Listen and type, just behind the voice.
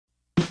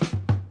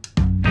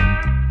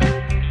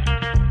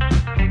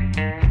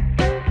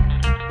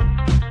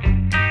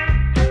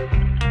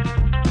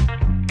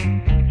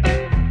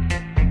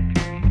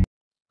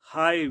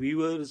Hi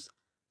viewers,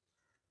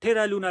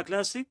 Terra Luna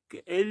Classic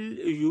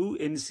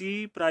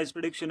LUNC price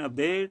prediction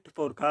update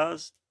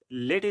forecast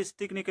latest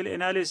technical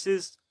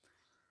analysis.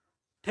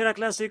 Terra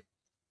Classic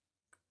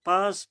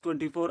past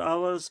 24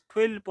 hours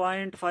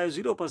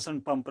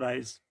 12.50% pump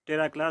price.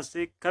 Terra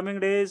Classic coming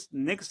days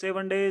next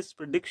 7 days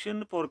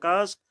prediction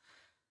forecast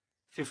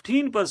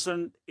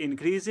 15%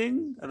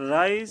 increasing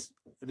rise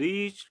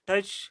reach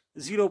touch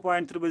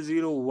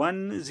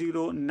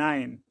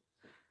 0.000109.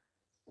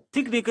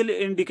 Technical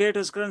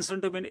indicators current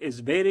sentiment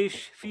is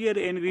bearish. Fear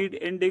and greed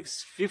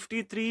index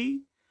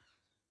 53,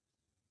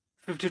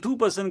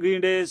 52%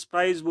 green days.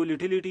 Price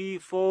volatility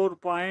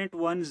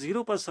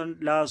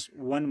 4.10% last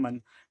 1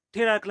 month.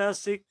 Terra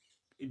Classic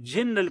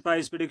general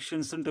price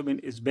prediction sentiment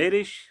is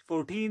bearish.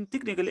 14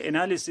 technical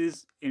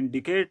analysis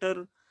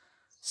indicator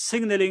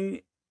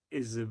signaling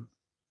is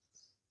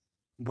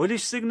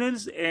bullish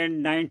signals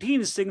and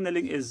 19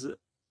 signaling is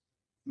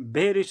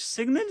bearish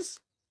signals.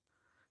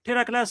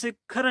 Terra Classic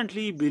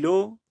currently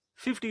below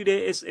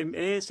 50-day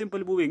SMA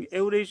simple moving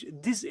average.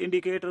 This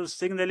indicator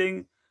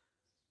signaling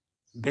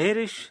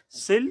bearish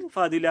sell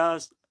for the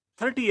last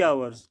 30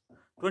 hours.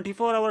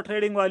 24-hour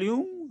trading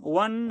volume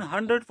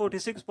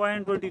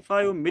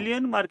 146.25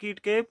 million,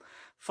 market cap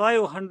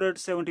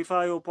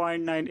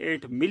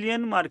 575.98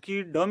 million,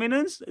 market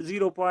dominance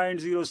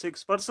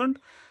 0.06%,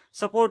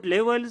 support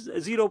levels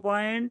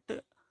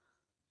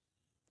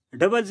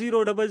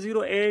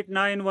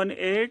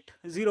 0.00008918,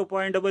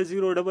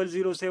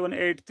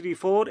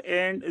 0.00007834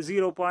 and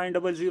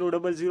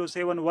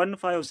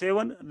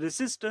 0.00007157.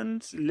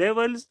 Resistance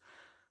levels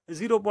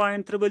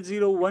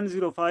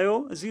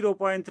 0.000105,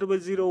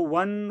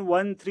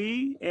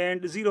 0.000113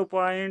 and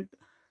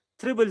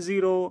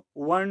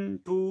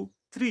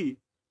 0.000123.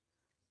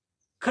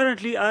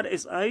 Currently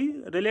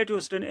RSI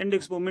relative strength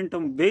index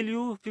momentum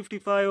value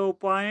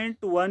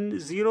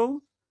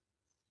 55.10.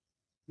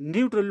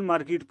 Neutral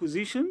market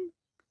position.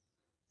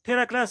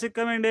 Terra Classic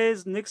coming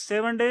days next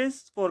 7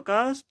 days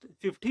forecast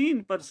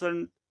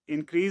 15%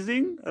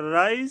 increasing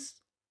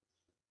rise.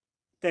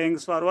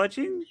 Thanks for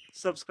watching.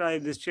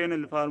 Subscribe this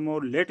channel for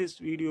more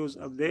latest videos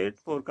update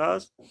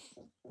forecast.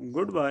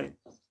 Goodbye.